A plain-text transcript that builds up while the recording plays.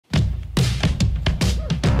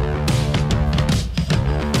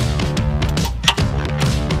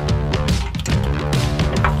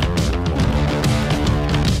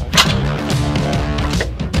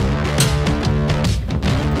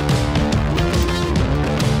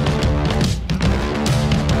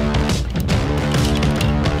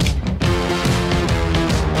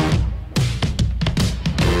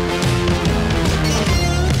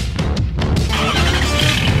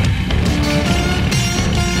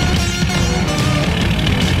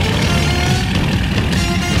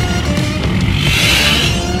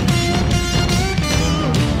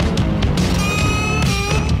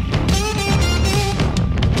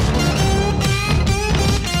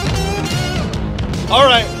All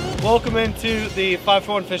right, welcome into the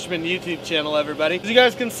 541 Fisherman YouTube channel, everybody. As you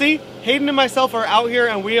guys can see, Hayden and myself are out here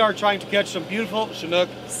and we are trying to catch some beautiful Chinook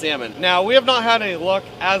salmon. Now, we have not had any luck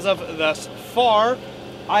as of thus far.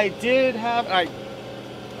 I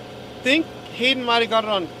think Hayden might have got it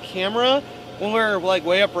on camera when we were like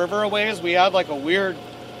way upriver a ways. We had like a weird,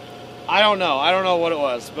 I don't know what it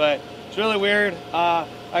was, but it's really weird.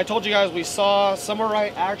 I told you guys we saw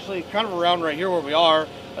somewhere actually kind of around right here where we are,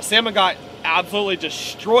 a salmon got absolutely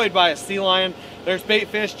destroyed by a sea lion. There's bait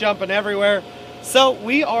fish jumping everywhere. So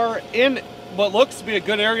we are in what looks to be a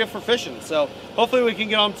good area for fishing. So hopefully we can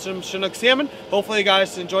get on some Chinook salmon. Hopefully you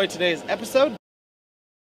guys enjoyed today's episode.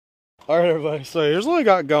 All right, everybody, so here's what we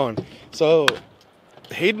got going. So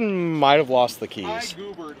Hayden might have lost the keys. I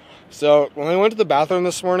goobered. So when I went to the bathroom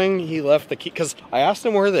this morning, he left the key, because I asked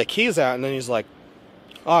him where the key's at, and then he's like,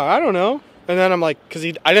 oh, I don't know. And then I'm like, because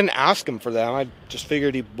I didn't ask him for them. I just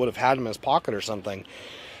figured he would have had them in his pocket or something.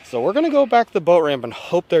 So we're going to go back to the boat ramp and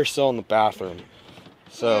hope they're still in the bathroom.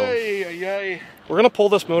 So we're going to pull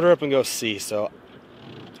this motor up and go see. So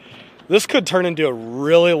this could turn into a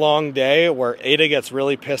really long day where Ada gets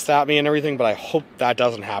really pissed at me and everything, but I hope that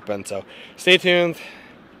doesn't happen. So stay tuned.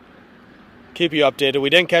 Keep you updated. We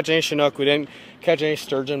didn't catch any Chinook. We didn't catch any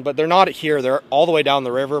sturgeon, but they're not here. They're all the way down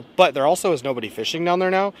the river, but there also is nobody fishing down there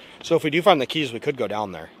now. So if we do find the keys, we could go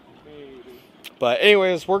down there. But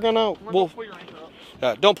anyways, we'll don't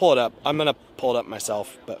pull it up. I'm gonna pull it up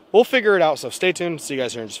myself, but we'll figure it out. So stay tuned. See you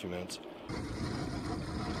guys here in just a few minutes.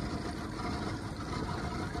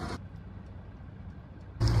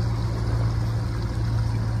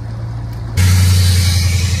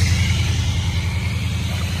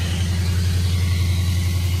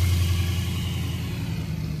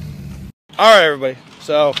 All right, everybody,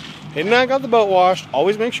 so Hayden and I got the boat washed.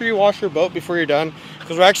 Always make sure you wash your boat before you're done,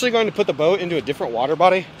 because we're actually going to put the boat into a different water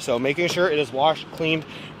body. So making sure it is washed, cleaned,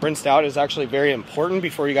 rinsed out is actually very important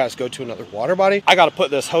before you guys go to another water body. I got to put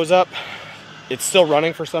this hose up. It's still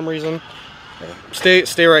running for some reason.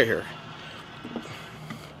 Stay right here.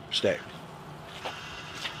 Stay.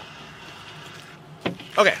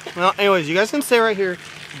 Okay, well, anyways, you guys can stay right here,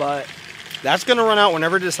 but that's going to run out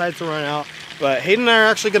whenever it decides to run out. But Hayden and I are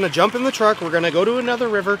actually going to jump in the truck. We're going to go to another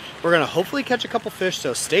river. We're going to hopefully catch a couple fish,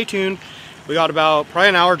 so stay tuned. We got about probably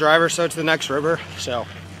an hour drive or so to the next river. So,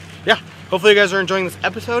 yeah, hopefully you guys are enjoying this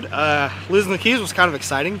episode. Losing the keys was kind of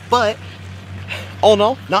exciting, but all in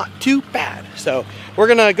all, not too bad. So, we're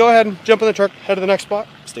going to go ahead and jump in the truck, head to the next spot.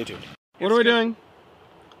 Stay tuned. What are we doing?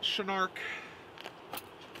 Chinook.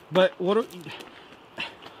 But what are...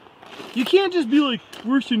 You can't just be like,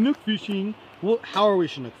 we're Chinook fishing. Well, how are we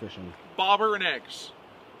Chinook fishing? Bobber and eggs.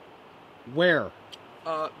 Where?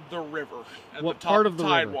 The river. At What the top part of the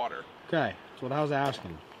river? Tidewater. Okay, that's what I was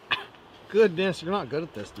asking. Goodness, you're not good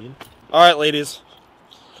at this, dude. All right, ladies.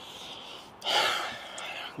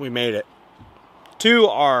 We made it to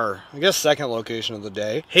our, I guess, second location of the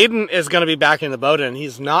day. Hayden is going to be back in the boat, and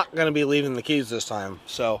he's not going to be leaving the keys this time.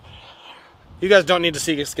 So you guys don't need to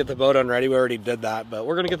see us get the boat unready. We already did that, but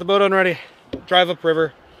we're going to get the boat unready, drive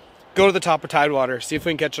upriver, go to the top of Tidewater, see if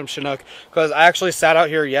we can catch some Chinook. Because I actually sat out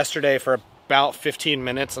here yesterday for about 15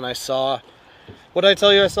 minutes and I saw, what did I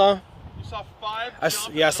tell you I saw? You saw 5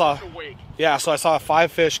 so I saw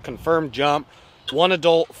 5 fish confirmed jump, 1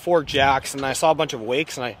 adult, 4 jacks, and I saw a bunch of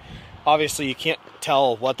wakes, and obviously you can't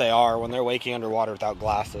tell what they are when they're waking underwater without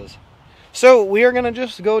glasses. So we are gonna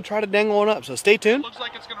just go try to dangle one up, so stay tuned. It looks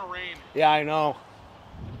like it's gonna rain. Yeah, I know.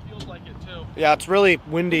 It feels like it too. Yeah, it's really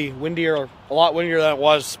windier, a lot windier than it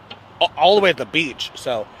was all the way at the beach.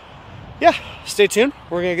 So yeah, stay tuned.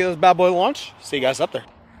 We're gonna get this bad boy launched. See you guys up there.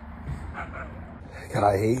 God,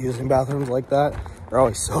 I hate using bathrooms like that. They're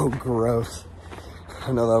always so gross.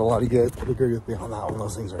 I know that a lot of you guys would agree with me on that one.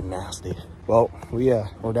 Those things are nasty. Well,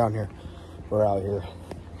 we're down here. We're out here.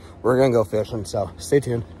 We're gonna go fishing, so stay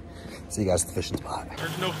tuned. See you guys at the fishing spot.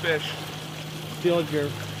 There's no fish. Steelhead gear,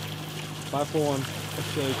 541,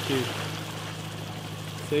 SALMON.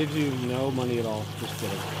 Saves you no money at all. Just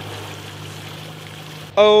kidding.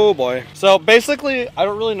 Oh boy. So basically, I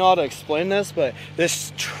don't really know how to explain this, but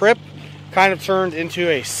this trip kind of turned into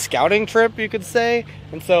a scouting trip, you could say.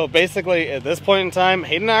 And so basically at this point in time,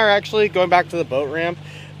 Hayden and I are actually going back to the boat ramp,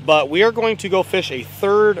 but we are going to go fish a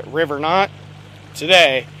third river, not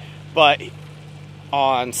today, but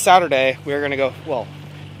on Saturday we are going to go, well,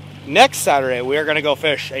 next Saturday we are going to go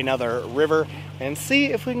fish another river and see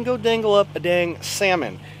if we can go dangle up a dang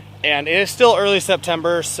salmon. And it is still early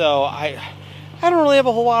September, so I don't really have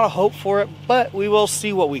a whole lot of hope for it, but we will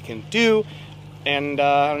see what we can do. And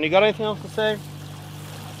you got anything else to say?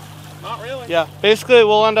 Not really. Yeah, basically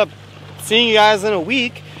we'll end up seeing you guys in a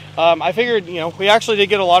week I figured, you know, we actually did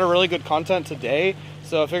get a lot of really good content today,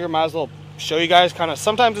 so I figured might as well show you guys kind of,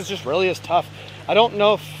 sometimes it's just really is tough. I don't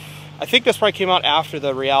know if, I think this probably came out after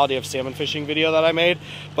the reality of salmon fishing video that I made,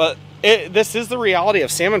 but this is the reality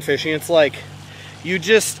of salmon fishing. It's like, you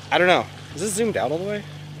just, I don't know, is this zoomed out all the way?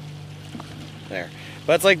 There.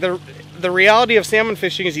 But it's like the reality of salmon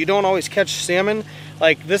fishing is you don't always catch salmon.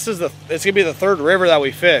 Like this is it's gonna be the third river that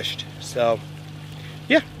we fished. So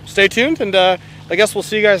yeah, stay tuned, and I guess we'll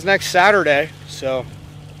see you guys next Saturday. So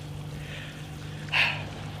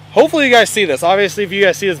hopefully you guys see this. Obviously, if you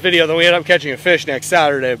guys see this video, then we end up catching a fish next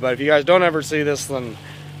Saturday. But if you guys don't ever see this, then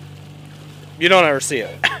you don't ever see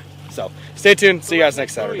it. So stay tuned. See you guys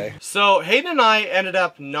next Saturday. So Hayden and I ended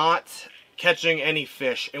up not catching any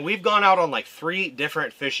fish, and we've gone out on like 3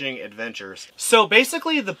 different fishing adventures. So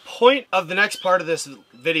basically the point of the next part of this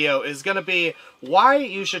video is going to be why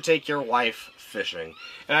you should take your wife fishing.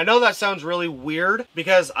 And I know that sounds really weird,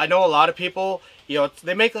 because I know a lot of people, you know,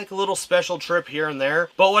 they make like a little special trip here and there,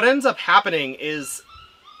 but what ends up happening is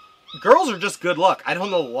girls are just good luck. I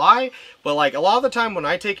don't know why, but like a lot of the time when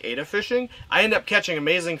I take Ada fishing, I end up catching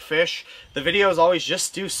amazing fish. The videos always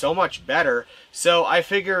just do so much better. So I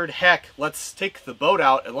figured, heck, let's take the boat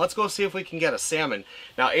out and let's go see if we can get a salmon.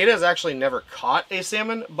 Now, Ada's actually never caught a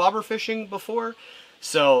salmon bobber fishing before.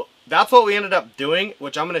 So that's what we ended up doing,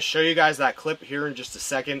 which I'm going to show you guys that clip here in just a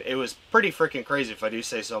second. It was pretty freaking crazy, if I do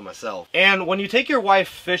say so myself. And when you take your wife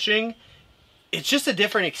fishing, it's just a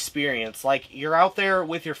different experience. Like, you're out there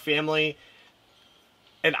with your family,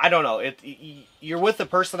 and I don't know, you're with the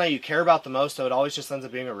person that you care about the most, so it always just ends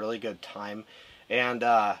up being a really good time. And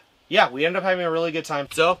yeah, we end up having a really good time.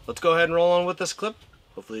 So let's go ahead and roll on with this clip.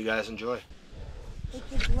 Hopefully you guys enjoy.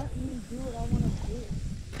 Just let me do what I want to do.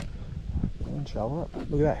 Go and shallow up.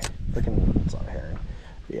 Look at that. Freaking, it's not a herring.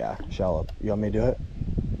 Yeah, shallow up. You want me to do it?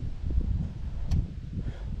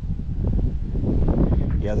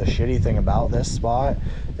 Yeah, the shitty thing about this spot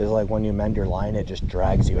is like when you mend your line, it just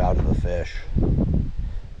drags you out of the fish.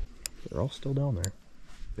 They're all still down there.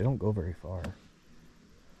 They don't go very far.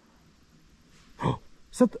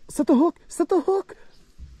 Set the hook! Set the hook!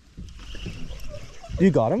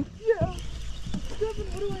 You got him? Yeah. Devin,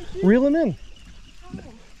 what do I do? Reel him in.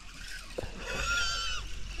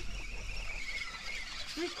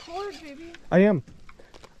 Record, baby. I am.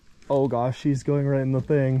 Oh gosh, she's going right in the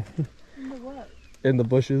thing. In the what? In the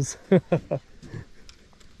bushes. How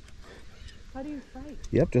do you fight?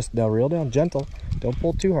 Yep, just now reel down, gentle. Don't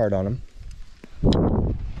pull too hard on him.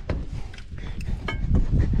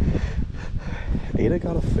 Ada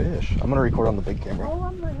got a fish. I'm gonna record on the big camera. All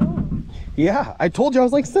on my own. Yeah, I told you, I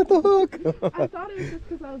was like, set the hook. I thought it was just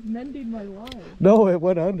because I was mending my line. No, it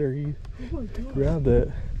went under. He Oh my god. grabbed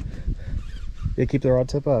it. Yeah, keep the rod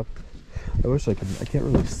tip up. I wish I could. I can't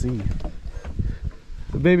really see.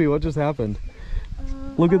 Baby, what just happened?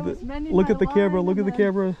 Look at the camera. Look at the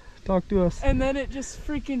camera. Talk to us. And then it just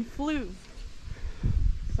freaking flew.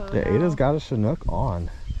 So Yeah, Ada's got a Chinook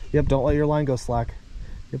on. Yep, don't let your line go slack.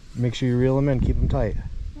 Yep, make sure you reel him in. Keep him tight.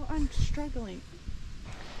 Well, I'm struggling.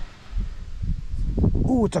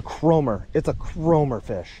 Ooh, it's a chromer. It's a chromer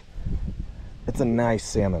fish. It's a nice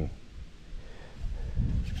salmon.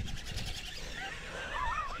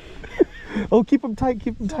 Oh, keep him tight.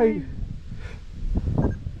 Keep him tight.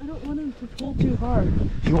 I don't want him to pull too hard.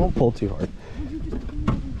 He won't pull too hard. Would you just come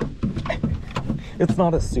over? It's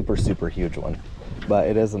not a super huge one, but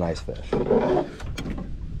it is a nice fish. Oh,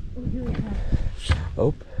 here we have.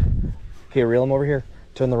 Oh. Okay, reel him over here.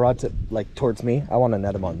 Turn the rod tip like towards me. I want to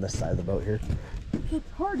net him on this side of the boat here. It's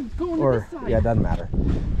hard. He's going to Or this side. yeah, it doesn't matter.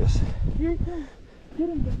 Just Here he comes. Get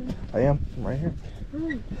him, Devin. I am. I'm right here.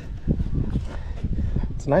 Hurry.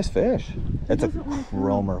 It's a nice fish. It's a doesn't wanna come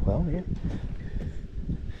chromer. Well, yeah.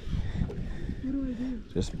 What do I do?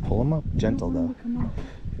 Just pull him up, gentle I don't though. want him to come up.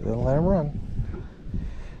 Then let him run.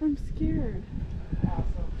 I'm scared.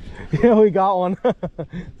 Yeah, we got one.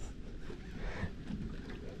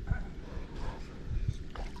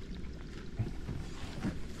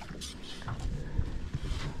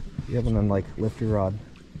 Yep, and then like lift your rod.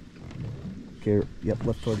 Okay, yep,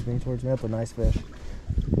 lift towards me. That's a nice fish.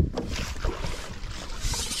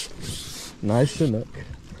 Nice Chinook.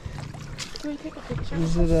 Can we take a picture?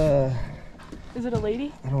 Is it a... Is it a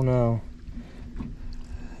lady? I don't know.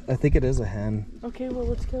 I think it is a hen. Okay, well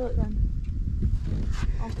let's kill it then.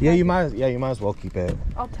 Yeah, you might as well keep it.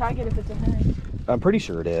 I'll tag it if it's a hen. I'm pretty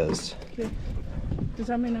sure it is. Okay. Does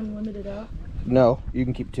that mean I'm limited out? No, you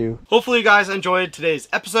can keep 2. Hopefully you guys enjoyed today's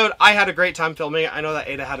episode. I had a great time filming it. I know that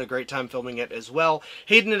Ada had a great time filming it as well.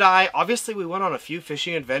 Hayden and I, obviously we went on a few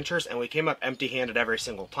fishing adventures and we came up empty-handed every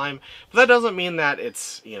single time. But that doesn't mean that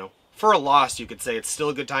it's, you know, for a loss, you could say. It's still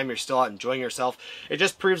a good time. You're still out enjoying yourself. It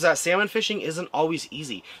just proves that salmon fishing isn't always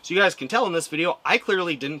easy. So you guys can tell in this video, I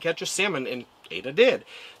clearly didn't catch a salmon, and Ada did.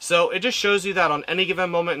 So it just shows you that on any given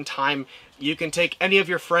moment in time, you can take any of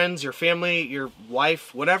your friends, your family, your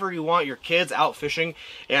wife, whatever you want, your kids out fishing,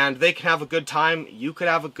 and they can have a good time. You could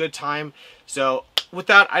have a good time. So with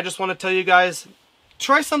that, I just want to tell you guys,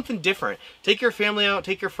 try something different. Take your family out,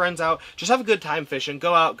 take your friends out, just have a good time fishing.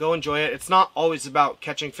 Go out, go enjoy it. It's not always about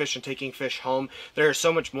catching fish and taking fish home. There is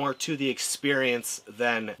so much more to the experience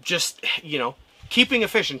than just, you know, keeping a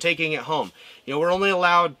fish and taking it home. You know, we're only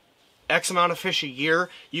allowed X amount of fish a year.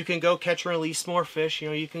 You can go catch and release more fish. You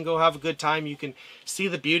know, you can go have a good time. You can see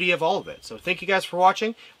the beauty of all of it. So thank you guys for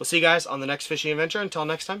watching. We'll see you guys on the next fishing adventure. Until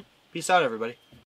next time, peace out, everybody.